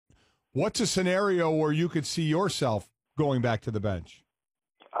What's a scenario where you could see yourself going back to the bench?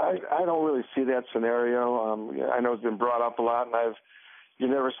 I don't really see that scenario. I know it's been brought up a lot, and you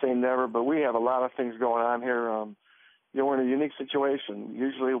never say never, but we have a lot of things going on here. We're in a unique situation.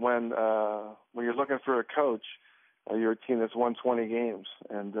 Usually when you're looking for a coach, you're a team that's won 20 games.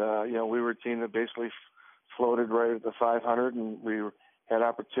 And, we were a team that basically floated right at the 500, and we had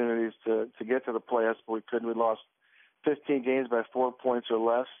opportunities to get to the playoffs, but we couldn't. We lost 15 games by 4 points or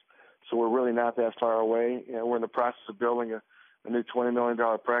less, so we're really not that far away. We're in the process of building a new $20 million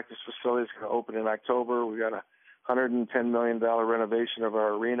practice facility. It's going to open in October. We've got a $110 million renovation of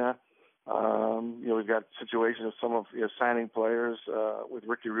our arena. We've got situations of some of signing players with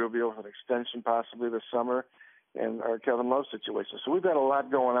Ricky Rubio for an extension possibly this summer, and our Kevin Love situation. So we've got a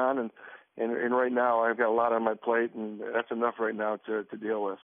lot going on, and right now I've got a lot on my plate, and that's enough right now to deal with.